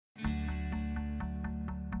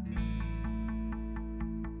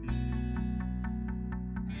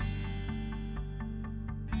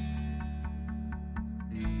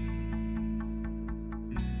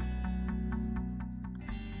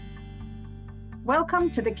Welcome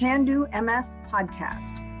to the Can Do MS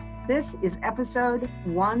podcast. This is episode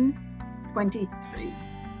 123.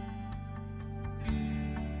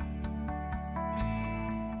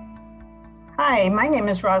 Hi, my name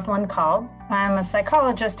is Rosalind Kalb. I'm a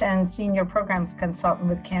psychologist and senior programs consultant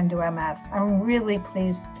with Can Do MS. I'm really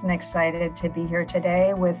pleased and excited to be here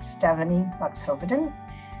today with Stephanie Buxhoeveden,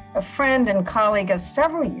 a friend and colleague of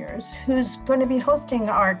several years who's going to be hosting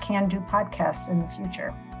our Can Do podcasts in the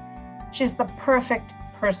future. She's the perfect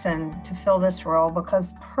person to fill this role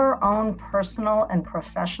because her own personal and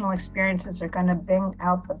professional experiences are going to bring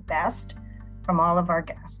out the best from all of our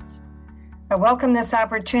guests. I welcome this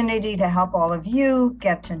opportunity to help all of you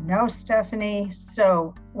get to know Stephanie.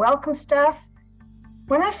 So welcome, Steph.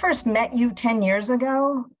 When I first met you 10 years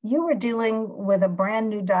ago, you were dealing with a brand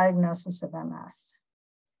new diagnosis of MS.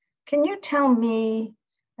 Can you tell me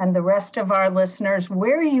and the rest of our listeners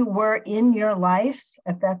where you were in your life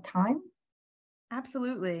at that time?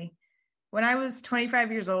 Absolutely. When I was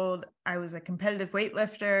 25 years old, I was a competitive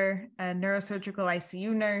weightlifter, a neurosurgical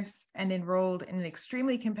ICU nurse, and enrolled in an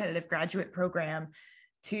extremely competitive graduate program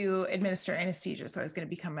to administer anesthesia. So I was going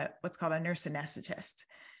to become what's called a nurse anesthetist.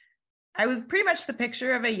 I was pretty much the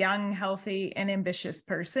picture of a young, healthy, and ambitious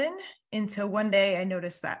person until one day I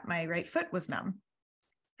noticed that my right foot was numb.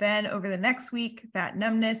 Then over the next week, that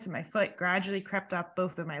numbness in my foot gradually crept up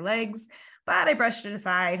both of my legs, but I brushed it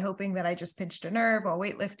aside, hoping that I just pinched a nerve while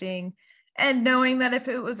weightlifting, and knowing that if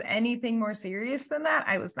it was anything more serious than that,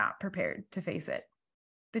 I was not prepared to face it.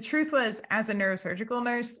 The truth was, as a neurosurgical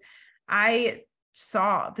nurse, I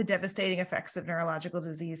saw the devastating effects of neurological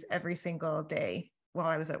disease every single day while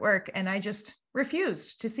I was at work, and I just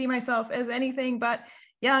refused to see myself as anything but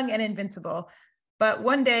young and invincible. But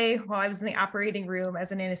one day, while I was in the operating room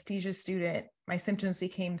as an anesthesia student, my symptoms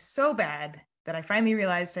became so bad that I finally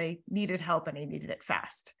realized I needed help and I needed it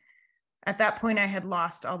fast. At that point, I had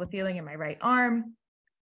lost all the feeling in my right arm.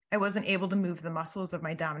 I wasn't able to move the muscles of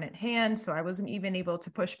my dominant hand, so I wasn't even able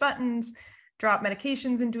to push buttons, drop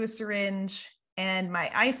medications into a syringe, and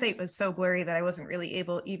my eyesight was so blurry that I wasn't really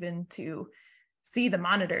able even to see the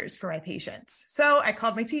monitors for my patients. So I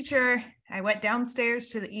called my teacher. I went downstairs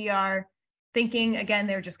to the ER, thinking, again,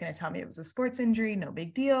 they were just going to tell me it was a sports injury, no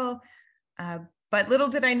big deal. But little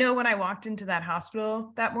did I know when I walked into that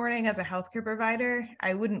hospital that morning as a healthcare provider,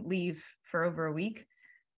 I wouldn't leave for over a week.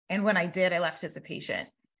 And when I did, I left as a patient.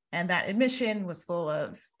 And that admission was full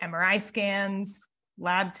of MRI scans,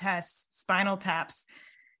 lab tests, spinal taps,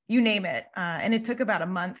 you name it. And it took about a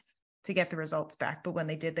month to get the results back. But when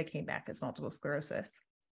they did, they came back as multiple sclerosis.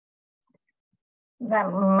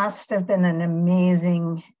 That must have been an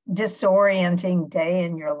amazing, disorienting day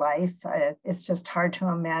in your life. It's just hard to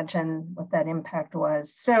imagine what that impact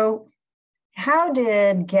was. So how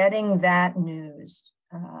did getting that news,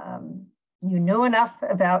 you knew enough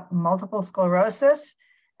about multiple sclerosis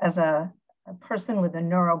as a person with a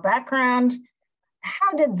neuro background,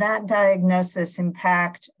 how did that diagnosis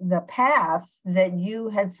impact the path that you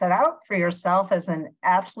had set out for yourself as an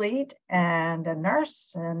athlete and a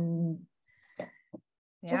nurse and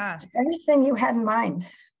just everything you had in mind?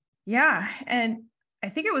 Yeah. And I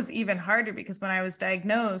think it was even harder because when I was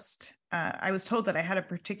diagnosed, I was told that I had a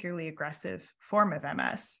particularly aggressive form of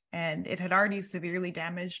MS and it had already severely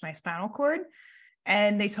damaged my spinal cord.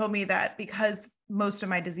 And they told me that because most of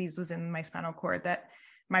my disease was in my spinal cord, that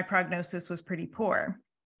my prognosis was pretty poor.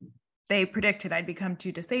 They predicted I'd become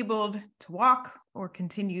too disabled to walk or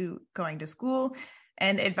continue going to school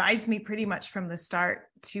and advised me pretty much from the start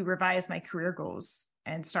to revise my career goals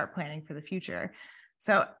and start planning for the future.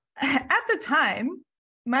 So at the time,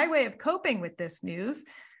 my way of coping with this news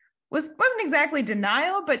wasn't exactly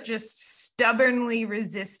denial, but just stubbornly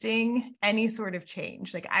resisting any sort of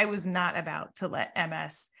change. Like I was not about to let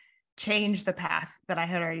MS change the path that I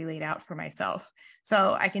had already laid out for myself.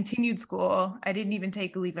 So I continued school. I didn't even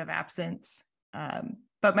take a leave of absence.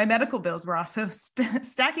 But my medical bills were also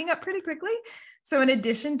stacking up pretty quickly. So in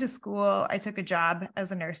addition to school, I took a job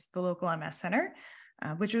as a nurse at the local MS center,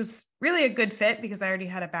 which was really a good fit because I already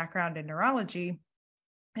had a background in neurology.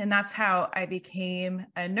 And that's how I became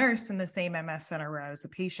a nurse in the same MS center where I was a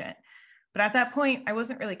patient. But at that point, I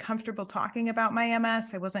wasn't really comfortable talking about my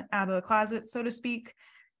MS. I wasn't out of the closet, so to speak.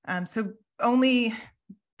 So only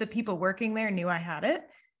the people working there knew I had it.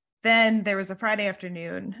 Then there was a Friday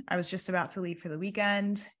afternoon. I was just about to leave for the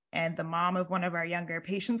weekend, and the mom of one of our younger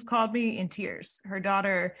patients called me in tears. Her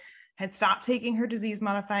daughter had stopped taking her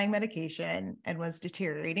disease-modifying medication and was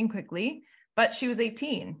deteriorating quickly, but she was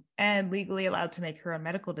 18 and legally allowed to make her own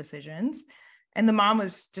medical decisions. And the mom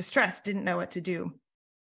was distressed, didn't know what to do.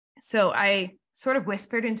 So I sort of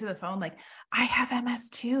whispered into the phone, like, I have MS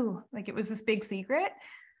too. Like it was this big secret.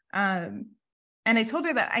 And I told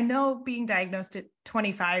her that I know being diagnosed at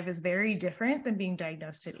 25 is very different than being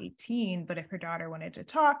diagnosed at 18. But if her daughter wanted to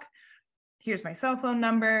talk, here's my cell phone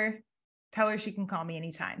number, tell her she can call me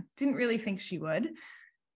anytime. Didn't really think she would.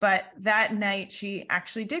 But that night, she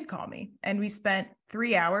actually did call me. And we spent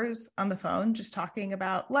 3 hours on the phone just talking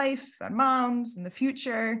about life and moms and the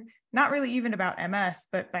future, not really even about MS.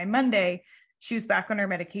 But by Monday, she was back on her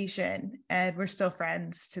medication and we're still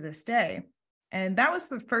friends to this day. And that was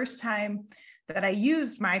the first time that I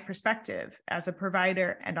used my perspective as a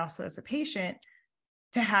provider and also as a patient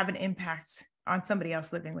to have an impact on somebody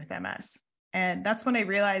else living with MS. And that's when I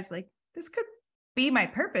realized, like, this could be my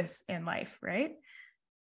purpose in life, right?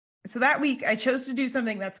 So that week, I chose to do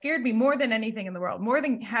something that scared me more than anything in the world, more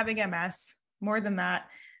than having MS, more than that,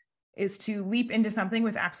 is to leap into something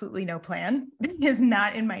with absolutely no plan. That is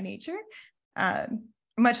not in my nature,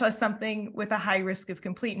 much less something with a high risk of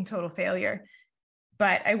complete and total failure.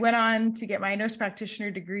 But I went on to get my nurse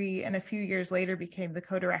practitioner degree, and a few years later became the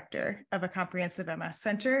co-director of a comprehensive MS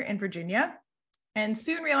center in Virginia, and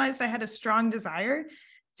soon realized I had a strong desire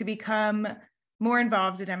to become more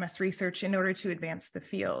involved in MS research in order to advance the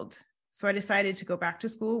field. So I decided to go back to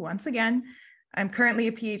school once again. I'm currently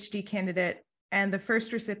a PhD candidate and the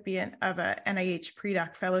first recipient of a NIH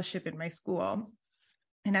pre-doc fellowship in my school.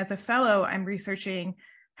 And as a fellow, I'm researching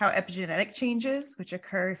how epigenetic changes, which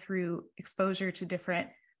occur through exposure to different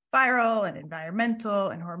viral and environmental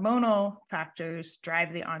and hormonal factors,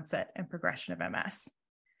 drive the onset and progression of MS.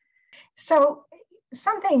 So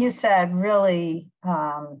something you said really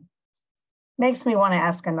makes me want to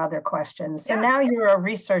ask another question. So now you're a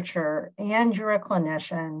researcher and you're a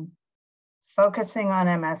clinician focusing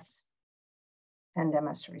on MS and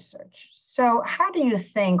MS research. So how do you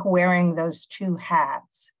think wearing those two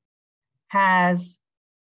hats has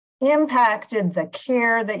impacted the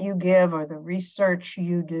care that you give or the research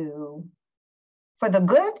you do for the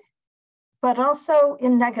good, but also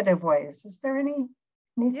in negative ways? Is there anything?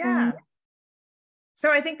 Yeah.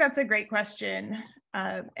 So I think that's a great question.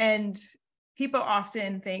 And people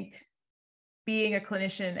often think being a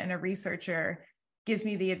clinician and a researcher gives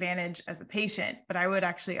me the advantage as a patient, but I would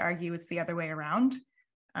actually argue it's the other way around.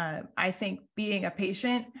 I think being a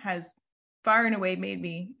patient has far and away made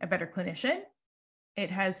me a better clinician.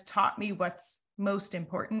 It has taught me what's most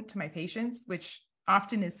important to my patients, which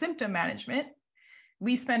often is symptom management.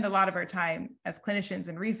 We spend a lot of our time as clinicians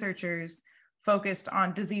and researchers focused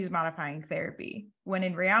on disease-modifying therapy, when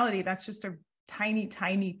in reality, that's just a tiny,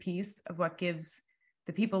 tiny piece of what gives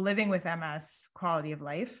the people living with MS quality of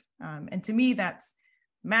life. And to me, that's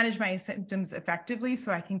manage my symptoms effectively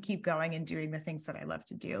so I can keep going and doing the things that I love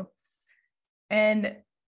to do. And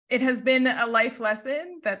it has been a life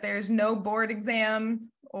lesson that there's no board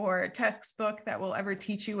exam or textbook that will ever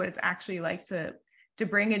teach you what it's actually like to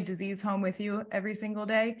bring a disease home with you every single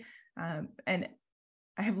day. And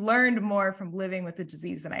I have learned more from living with the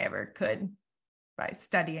disease than I ever could by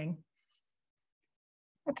studying.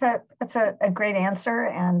 That's a great answer.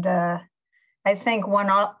 And I think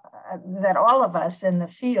that all of us in the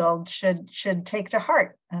field should take to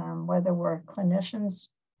heart, whether we're clinicians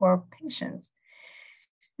or patients.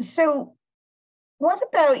 So what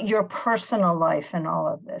about your personal life in all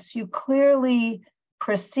of this? You clearly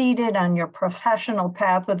proceeded on your professional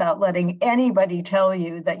path without letting anybody tell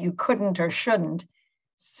you that you couldn't or shouldn't.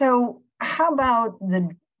 So how about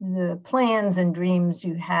the plans and dreams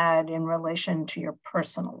you had in relation to your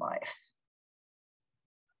personal life?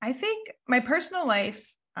 I think my personal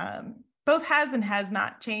life both has and has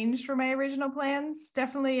not changed from my original plans.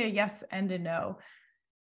 Definitely a yes and a no.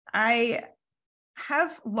 I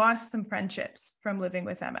have lost some friendships from living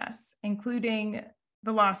with MS, including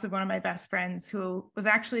the loss of one of my best friends, who was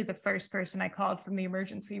actually the first person I called from the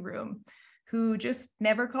emergency room, who just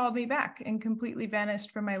never called me back and completely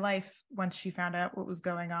vanished from my life once she found out what was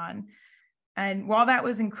going on. And while that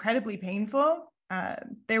was incredibly painful,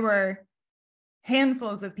 there were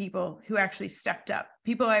handfuls of people who actually stepped up,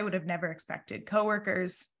 people I would have never expected,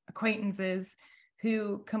 coworkers, acquaintances,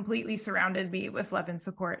 who completely surrounded me with love and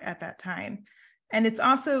support at that time. And it's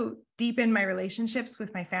also deepened my relationships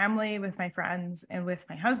with my family, with my friends, and with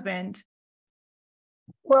my husband.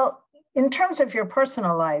 Well, in terms of your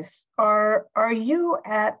personal life, are you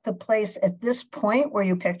at the place at this point where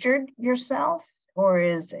you pictured yourself, or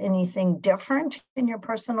is anything different in your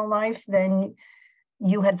personal life than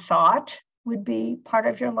you had thought would be part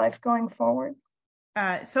of your life going forward?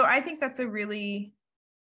 So I think that's a really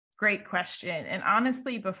great question. And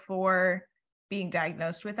honestly, before being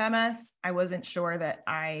diagnosed with MS, I wasn't sure that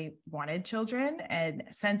I wanted children. And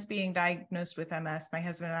since being diagnosed with MS, my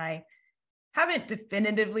husband and I haven't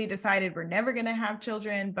definitively decided we're never going to have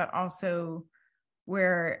children, but also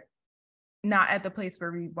we're not at the place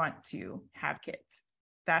where we want to have kids.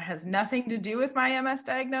 That has nothing to do with my MS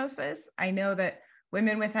diagnosis. I know that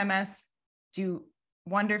women with MS do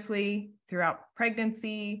wonderfully throughout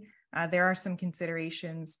pregnancy. There are some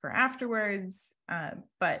considerations for afterwards,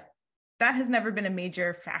 but that has never been a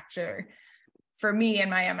major factor for me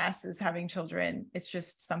and my MS is having children. It's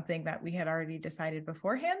just something that we had already decided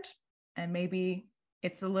beforehand. And maybe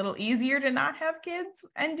it's a little easier to not have kids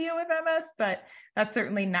and deal with MS, but that's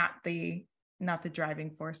certainly not the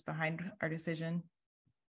driving force behind our decision.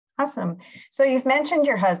 Awesome. So you've mentioned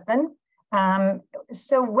your husband.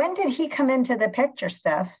 So when did he come into the picture,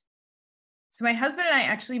 Steph? So my husband and I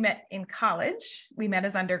actually met in college. We met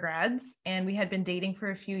as undergrads, and we had been dating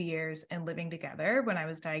for a few years and living together when I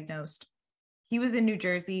was diagnosed. He was in New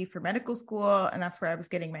Jersey for medical school, and that's where I was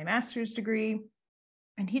getting my master's degree.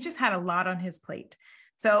 And he just had a lot on his plate.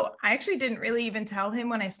 So I actually didn't really even tell him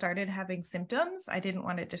when I started having symptoms. I didn't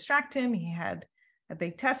want to distract him. He had a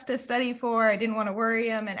big test to study for. I didn't want to worry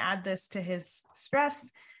him and add this to his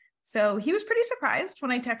stress. So he was pretty surprised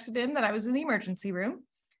when I texted him that I was in the emergency room.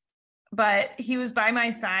 But he was by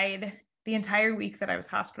my side the entire week that I was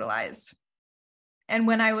hospitalized. And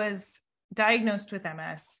when I was diagnosed with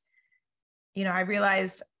MS, I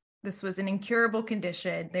realized this was an incurable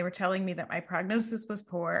condition. They were telling me that my prognosis was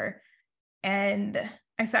poor. And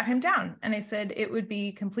I sat him down and I said it would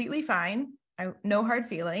be completely fine. No hard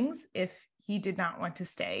feelings if he did not want to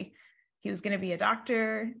stay. He was going to be a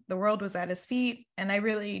doctor. The world was at his feet. And I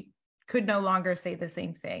really could no longer say the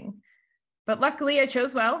same thing. But luckily, I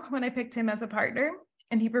chose well when I picked him as a partner,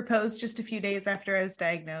 and he proposed just a few days after I was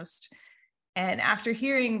diagnosed. And after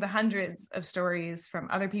hearing the hundreds of stories from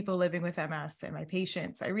other people living with MS and my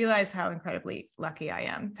patients, I realized how incredibly lucky I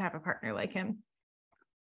am to have a partner like him.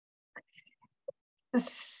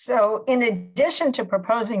 So in addition to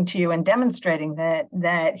proposing to you and demonstrating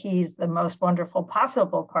that he's the most wonderful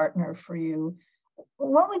possible partner for you,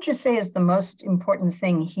 what would you say is the most important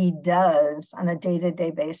thing he does on a day-to-day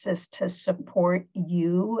basis to support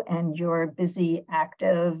you and your busy,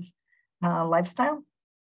 active lifestyle?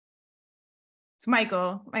 It's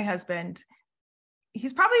Michael, my husband.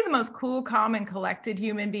 He's probably the most cool, calm, and collected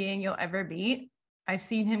human being you'll ever meet. I've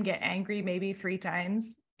seen him get angry maybe 3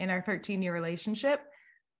 times in our 13-year relationship.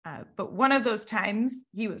 But one of those times,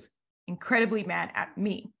 he was incredibly mad at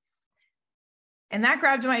me. And that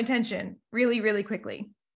grabbed my attention really, really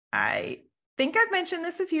quickly. I think I've mentioned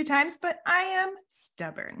this a few times, but I am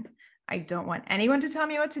stubborn. I don't want anyone to tell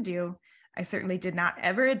me what to do. I certainly did not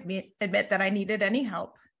ever admit that I needed any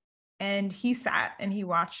help. And he sat and he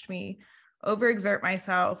watched me overexert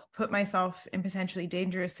myself, put myself in potentially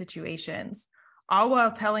dangerous situations, all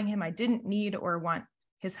while telling him I didn't need or want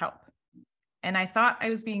his help. And I thought I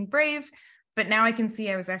was being brave, but now I can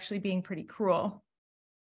see I was actually being pretty cruel.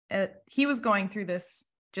 He was going through this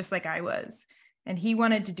just like I was, and he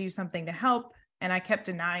wanted to do something to help, and I kept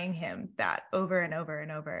denying him that over and over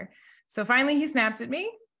and over. So finally he snapped at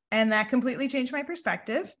me, and that completely changed my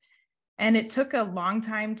perspective. And it took a long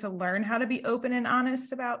time to learn how to be open and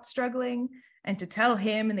honest about struggling and to tell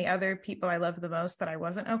him and the other people I love the most that I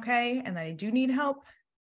wasn't okay and that I do need help.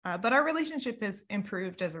 But our relationship has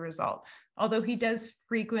improved as a result, although he does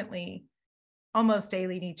frequently, almost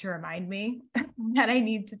daily, need to remind me that I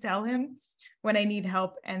need to tell him when I need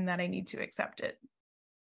help and that I need to accept it.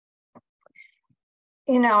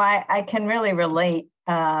 I can really relate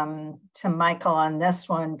to Michael on this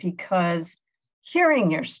one, because hearing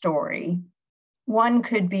your story, one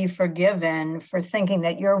could be forgiven for thinking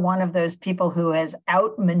that you're one of those people who has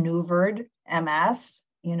outmaneuvered MS,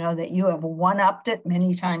 that you have one-upped it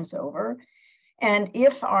many times over. And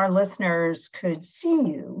if our listeners could see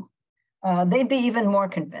you, they'd be even more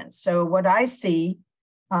convinced. So what I see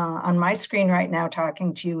on my screen right now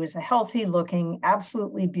talking to you is a healthy looking,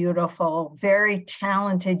 absolutely beautiful, very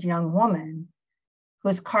talented young woman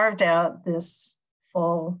who's carved out this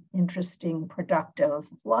full, interesting, productive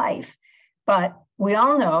life. But we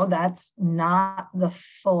all know that's not the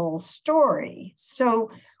full story. So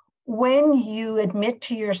when you admit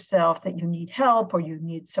to yourself that you need help or you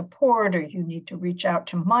need support or you need to reach out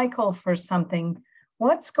to Michael for something,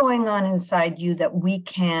 what's going on inside you that we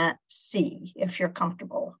can't see, if you're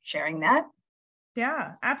comfortable sharing that?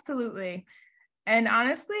 Yeah, absolutely. And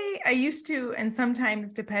honestly, I used to, and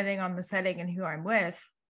sometimes depending on the setting and who I'm with,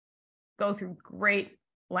 go through great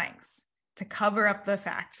lengths to cover up the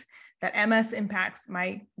fact that MS impacts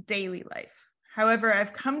my daily life, However,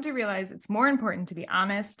 I've come to realize it's more important to be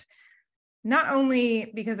honest, not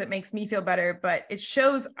only because it makes me feel better, but it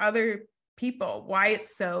shows other people why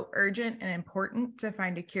it's so urgent and important to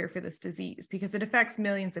find a cure for this disease, because it affects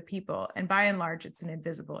millions of people. And by and large, it's an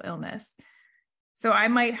invisible illness. So I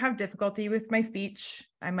might have difficulty with my speech.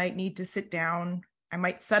 I might need to sit down. I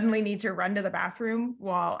might suddenly need to run to the bathroom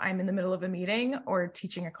while I'm in the middle of a meeting or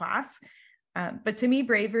teaching a class. But to me,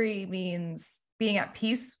 bravery means being at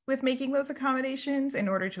peace with making those accommodations in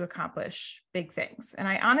order to accomplish big things. And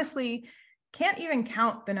I honestly can't even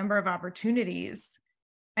count the number of opportunities,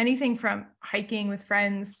 anything from hiking with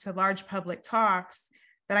friends to large public talks,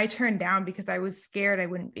 that I turned down because I was scared I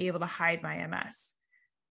wouldn't be able to hide my MS.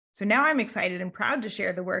 So now I'm excited and proud to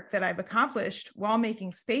share the work that I've accomplished while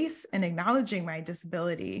making space and acknowledging my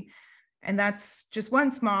disability. And that's just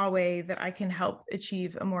one small way that I can help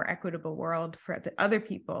achieve a more equitable world for the other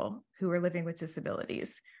people who are living with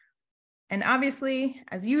disabilities. And obviously,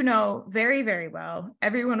 as you know very, very well,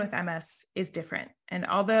 everyone with MS is different. And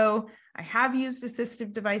although I have used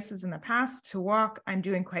assistive devices in the past to walk, I'm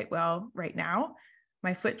doing quite well right now.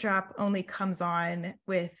 My foot drop only comes on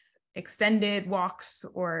with extended walks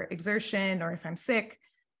or exertion, or if I'm sick.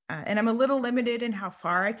 And I'm a little limited in how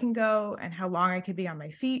far I can go and how long I can be on my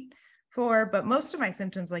feet for, but most of my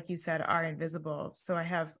symptoms, like you said, are invisible. So I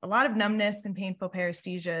have a lot of numbness and painful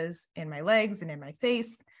paresthesias in my legs and in my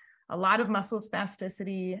face, a lot of muscle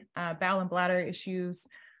spasticity, bowel and bladder issues,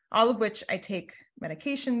 all of which I take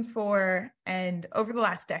medications for. And over the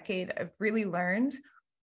last decade, I've really learned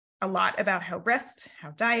a lot about how rest,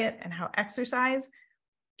 how diet, and how exercise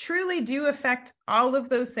truly do affect all of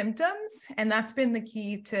those symptoms. And that's been the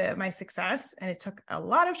key to my success. And it took a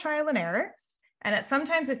lot of trial and error. And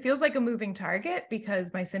sometimes it feels like a moving target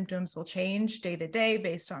because my symptoms will change day to day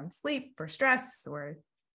based on sleep or stress or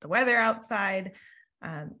the weather outside.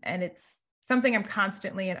 And it's something I'm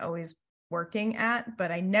constantly and always working at,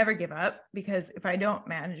 but I never give up, because if I don't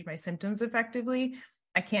manage my symptoms effectively,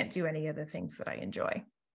 I can't do any of the things that I enjoy.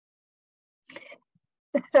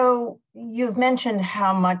 So you've mentioned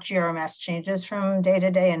how much your MS changes from day to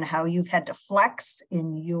day and how you've had to flex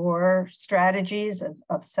in your strategies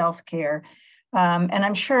of self-care. And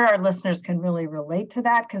I'm sure our listeners can really relate to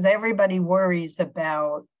that, because everybody worries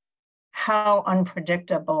about how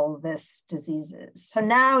unpredictable this disease is. So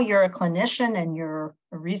now you're a clinician and you're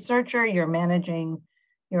a researcher, you're managing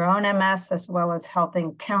your own MS as well as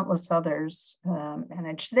helping countless others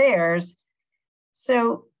manage theirs.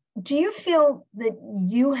 So do you feel that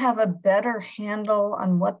you have a better handle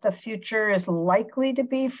on what the future is likely to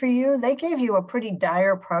be for you? They gave you a pretty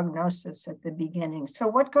dire prognosis at the beginning. So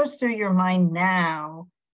what goes through your mind now,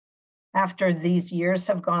 after these years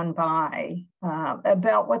have gone by,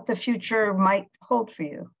 about what the future might hold for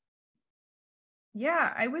you?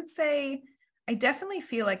 Yeah, I would say I definitely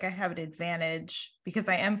feel like I have an advantage because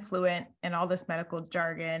I am fluent in all this medical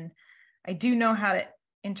jargon. I do know how to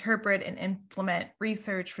interpret and implement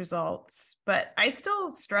research results, but I still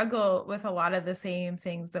struggle with a lot of the same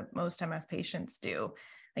things that most MS patients do.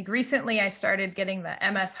 Like recently, I started getting the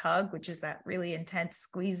MS hug, which is that really intense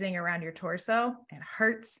squeezing around your torso. It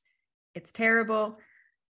hurts. It's terrible.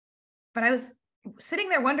 But I was sitting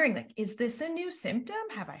there wondering, like, is this a new symptom?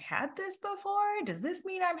 Have I had this before? Does this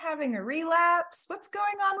mean I'm having a relapse? What's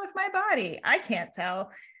going on with my body? I can't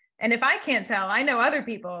tell. And if I can't tell, I know other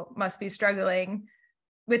people must be struggling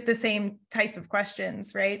with the same type of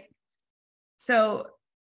questions, right? So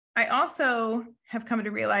I also have come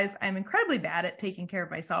to realize I'm incredibly bad at taking care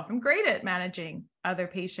of myself. I'm great at managing other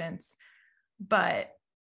patients, but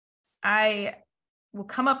I will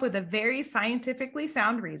come up with a very scientifically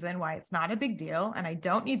sound reason why it's not a big deal. And I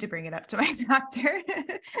don't need to bring it up to my doctor.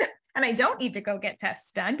 And I don't need to go get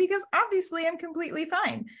tests done because obviously I'm completely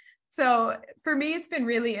fine. So for me, it's been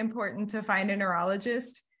really important to find a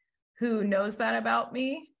neurologist who knows that about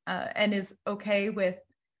me and is okay with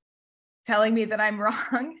telling me that I'm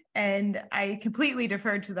wrong. And I completely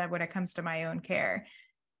defer to them when it comes to my own care.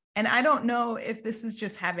 And I don't know if this is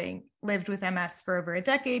just having lived with MS for over a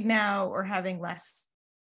decade now, or having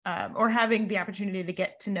the opportunity to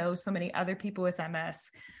get to know so many other people with MS.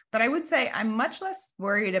 But I would say I'm much less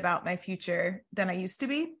worried about my future than I used to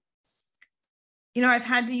be. You know, I've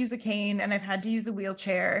had to use a cane and I've had to use a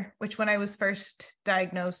wheelchair, which when I was first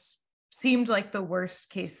diagnosed seemed like the worst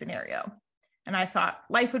case scenario. And I thought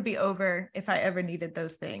life would be over if I ever needed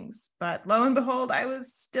those things. But lo and behold, I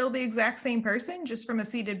was still the exact same person, just from a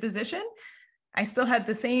seated position. I still had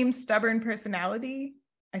the same stubborn personality.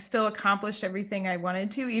 I still accomplished everything I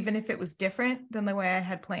wanted to, even if it was different than the way I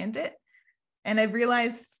had planned it. And I've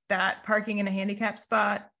realized that parking in a handicap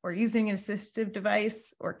spot or using an assistive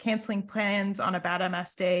device or canceling plans on a bad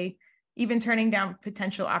MS day, even turning down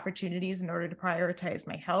potential opportunities in order to prioritize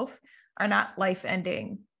my health, are not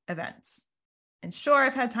life-ending events. And sure,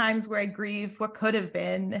 I've had times where I grieve what could have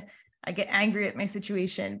been. I get angry at my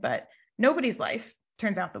situation, but nobody's life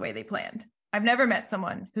turns out the way they planned. I've never met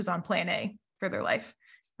someone who's on plan A for their life,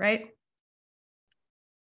 right?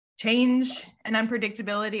 Change and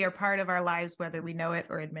unpredictability are part of our lives, whether we know it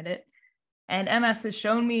or admit it. And MS has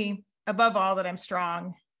shown me, above all, that I'm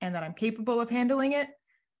strong and that I'm capable of handling it.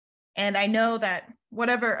 And I know that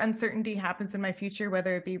whatever uncertainty happens in my future,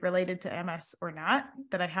 whether it be related to MS or not,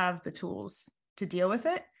 that I have the tools to deal with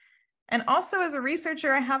it. And also, as a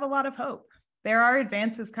researcher, I have a lot of hope. There are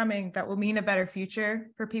advances coming that will mean a better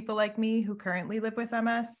future for people like me who currently live with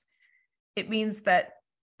MS. It means that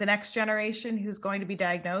the next generation who's going to be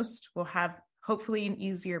diagnosed will have hopefully an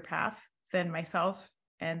easier path than myself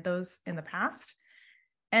and those in the past.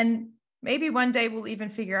 And maybe one day we'll even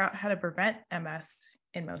figure out how to prevent MS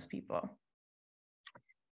in most people.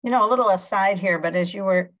 You know, a little aside here, but as you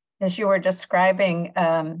were describing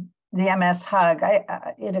the MS hug,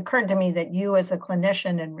 it occurred to me that you as a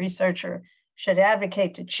clinician and researcher should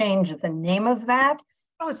advocate to change the name of that.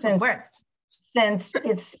 Oh, it's the worst. Since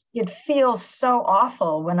it feels so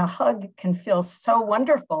awful when a hug can feel so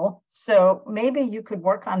wonderful. So maybe you could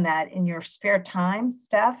work on that in your spare time,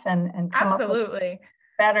 Steph, and come up with a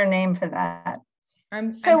better name for that.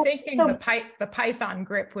 I'm thinking the Python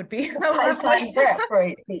grip would be Python grip,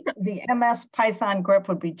 right? The MS Python grip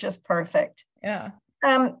would be just perfect. Yeah.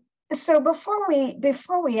 So before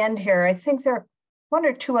we end here, I think there are one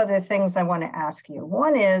or two other things I want to ask you.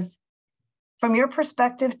 One is, from your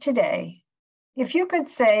perspective today, if you could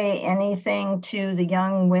say anything to the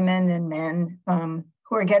young women and men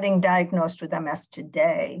who are getting diagnosed with MS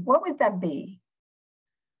today, what would that be?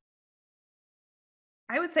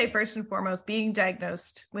 I would say, first and foremost, being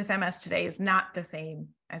diagnosed with MS today is not the same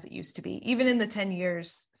as it used to be. Even in the 10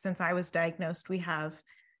 years since I was diagnosed, we have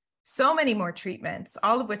so many more treatments,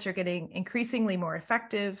 all of which are getting increasingly more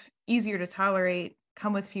effective, easier to tolerate,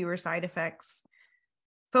 come with fewer side effects.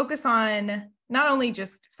 Focus on not only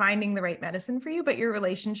just finding the right medicine for you, but your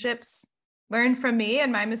relationships. Learn from me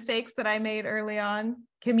and my mistakes that I made early on.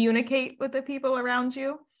 Communicate with the people around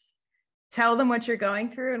you. Tell them what you're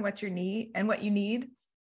going through and what you need,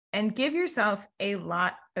 and give yourself a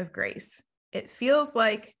lot of grace. It feels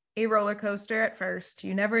like a roller coaster at first.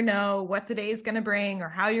 You never know what the day is going to bring or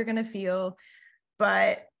how you're going to feel,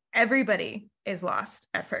 but everybody is lost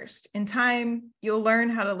at first. In time, you'll learn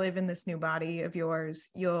how to live in this new body of yours.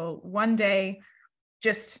 You'll one day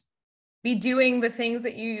just be doing the things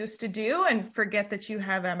that you used to do and forget that you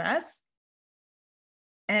have MS.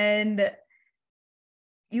 And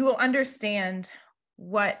you will understand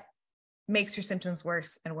what makes your symptoms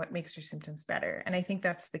worse and what makes your symptoms better. And I think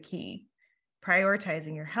that's the key.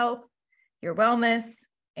 Prioritizing your health, your wellness,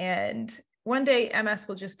 and one day MS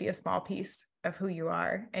will just be a small piece of who you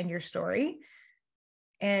are and your story,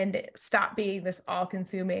 and stop being this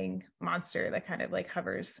all-consuming monster that kind of like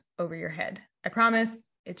hovers over your head. I promise,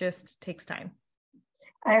 it just takes time.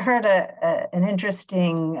 I heard an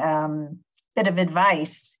interesting bit of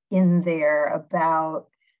advice in there about,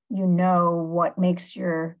 what makes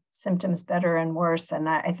your symptoms better and worse. And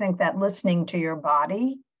I think that listening to your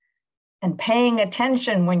body and paying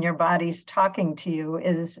attention when your body's talking to you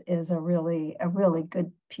is a really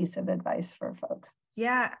good piece of advice for folks.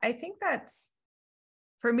 Yeah, I think that's,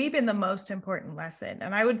 for me, been the most important lesson.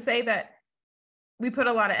 And I would say that we put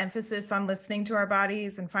a lot of emphasis on listening to our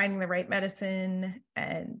bodies and finding the right medicine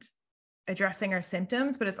and addressing our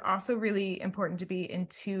symptoms, but it's also really important to be in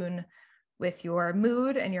tune with your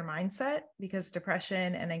mood and your mindset, because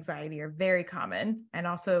depression and anxiety are very common and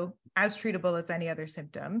also as treatable as any other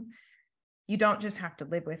symptom. You don't just have to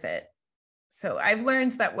live with it. So I've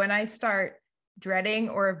learned that when I start dreading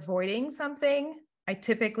or avoiding something I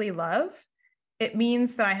typically love, it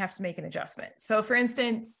means that I have to make an adjustment. So for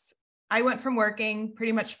instance, I went from working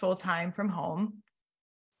pretty much full-time from home.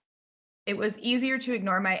 It was easier to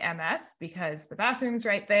ignore my MS because the bathroom's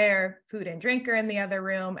right there, food and drink are in the other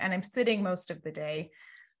room, and I'm sitting most of the day.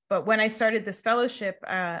 But when I started this fellowship,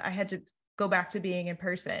 I had to go back to being in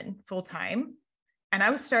person full-time, and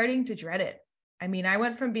I was starting to dread it. I mean, I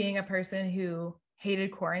went from being a person who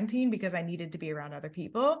hated quarantine because I needed to be around other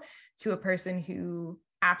people to a person who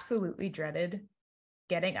absolutely dreaded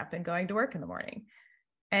getting up and going to work in the morning.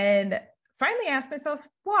 And finally asked myself,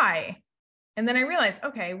 why? And then I realized,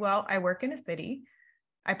 okay, well, I work in a city.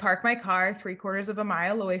 I park my car 3/4 of a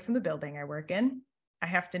mile away from the building I work in. I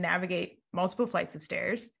have to navigate multiple flights of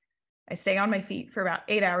stairs. I stay on my feet for about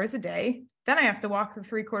 8 hours a day. Then I have to walk the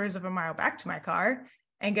 3/4 of a mile back to my car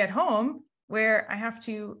and get home, where I have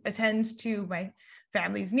to attend to my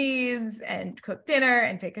family's needs and cook dinner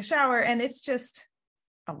and take a shower. And it's just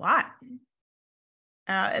a lot.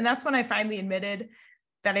 And that's when I finally admitted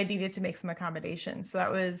that I needed to make some accommodations. So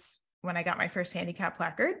that was when I got my first handicap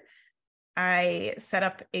placard. I set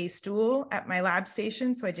up a stool at my lab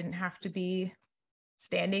station so I didn't have to be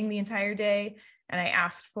standing the entire day. And I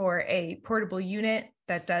asked for a portable unit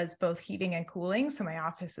that does both heating and cooling, so my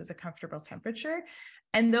office is a comfortable temperature.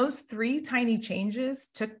 And those 3 tiny changes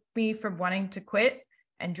took me from wanting to quit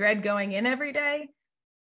and dread going in every day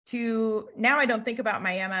to now I don't think about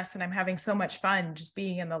my MS and I'm having so much fun just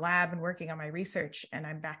being in the lab and working on my research, and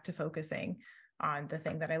I'm back to focusing on the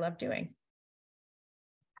thing that I love doing.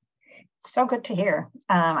 So good to hear.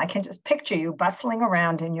 I can just picture you bustling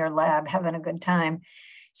around in your lab, having a good time.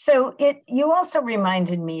 So you also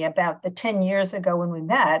reminded me about the 10 years ago when we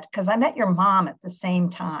met, because I met your mom at the same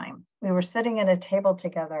time. We were sitting at a table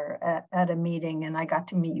together at a meeting, and I got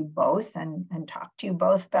to meet you both and talk to you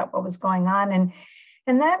both about what was going on.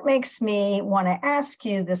 And that makes me want to ask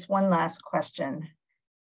you this one last question.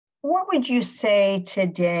 What would you say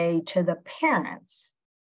today to the parents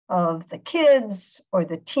of the kids or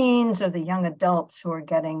the teens or the young adults who are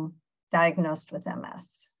getting diagnosed with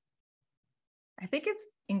MS? I think it's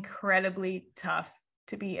incredibly tough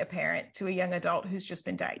to be a parent to a young adult who's just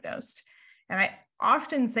been diagnosed. And I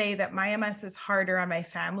often say that my MS is harder on my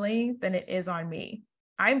family than it is on me.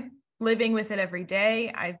 I'm living with it every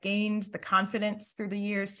day. I've gained the confidence through the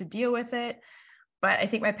years to deal with it. But I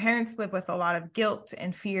think my parents live with a lot of guilt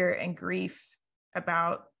and fear and grief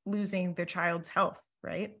about losing their child's health,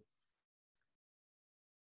 right?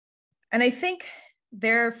 And I think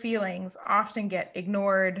their feelings often get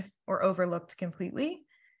ignored or overlooked completely.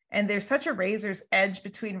 And there's such a razor's edge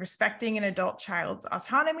between respecting an adult child's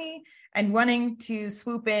autonomy and wanting to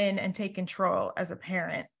swoop in and take control as a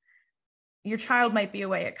parent. Your child might be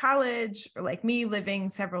away at college, or like me, living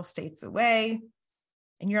several states away,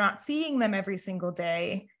 and you're not seeing them every single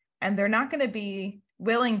day. And they're not going to be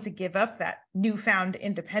willing to give up that newfound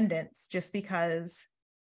independence just because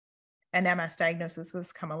an MS diagnosis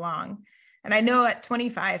has come along. And I know at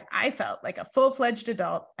 25, I felt like a full-fledged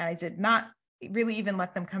adult, and I did not really even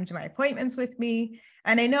let them come to my appointments with me.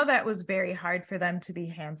 And I know that was very hard for them to be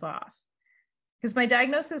hands-off, because my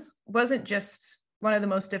diagnosis wasn't just one of the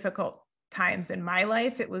most difficult times in my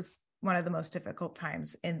life, it was one of the most difficult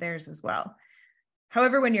times in theirs as well.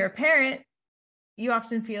 However, when you're a parent, you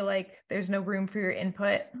often feel like there's no room for your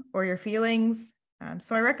input or your feelings.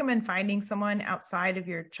 So I recommend finding someone outside of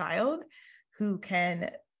your child who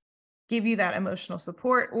can give you that emotional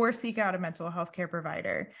support, or seek out a mental health care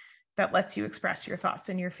provider that lets you express your thoughts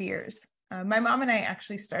and your fears. My mom and I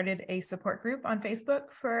actually started a support group on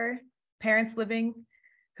Facebook for parents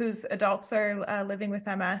whose adults are living with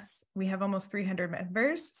MS. We have almost 300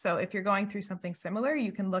 members. So if you're going through something similar,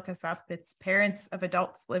 you can look us up. It's Parents of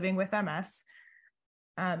Adults Living with MS.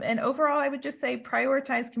 And overall, I would just say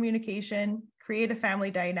prioritize communication, create a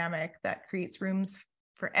family dynamic that creates rooms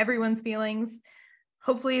for everyone's feelings.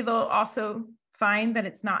 Hopefully, they'll also find that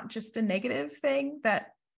it's not just a negative thing,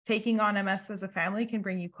 that taking on MS as a family can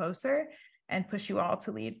bring you closer and push you all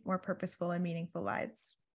to lead more purposeful and meaningful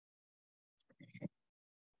lives.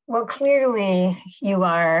 Well, clearly you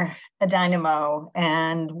are a dynamo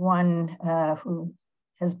and one who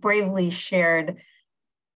has bravely shared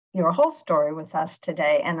your whole story with us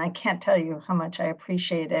today. And I can't tell you how much I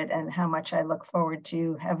appreciate it and how much I look forward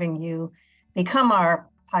to having you become our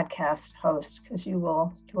podcast host, because you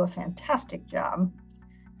will do a fantastic job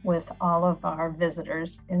with all of our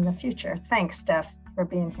visitors in the future. Thanks, Steph, for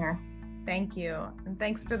being here. Thank you. And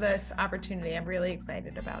thanks for this opportunity. I'm really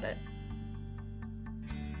excited about it.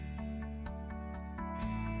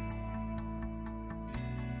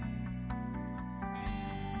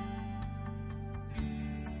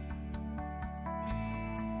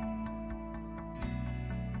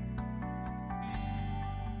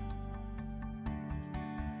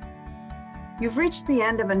 You've reached the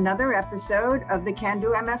end of another episode of the Can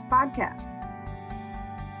Do MS podcast.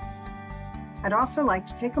 I'd also like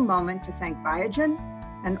to take a moment to thank Biogen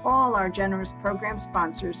and all our generous program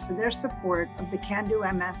sponsors for their support of the Can Do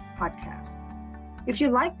MS podcast. If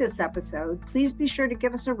you like this episode, please be sure to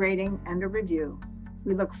give us a rating and a review.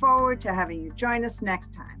 We look forward to having you join us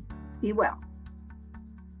next time. Be well.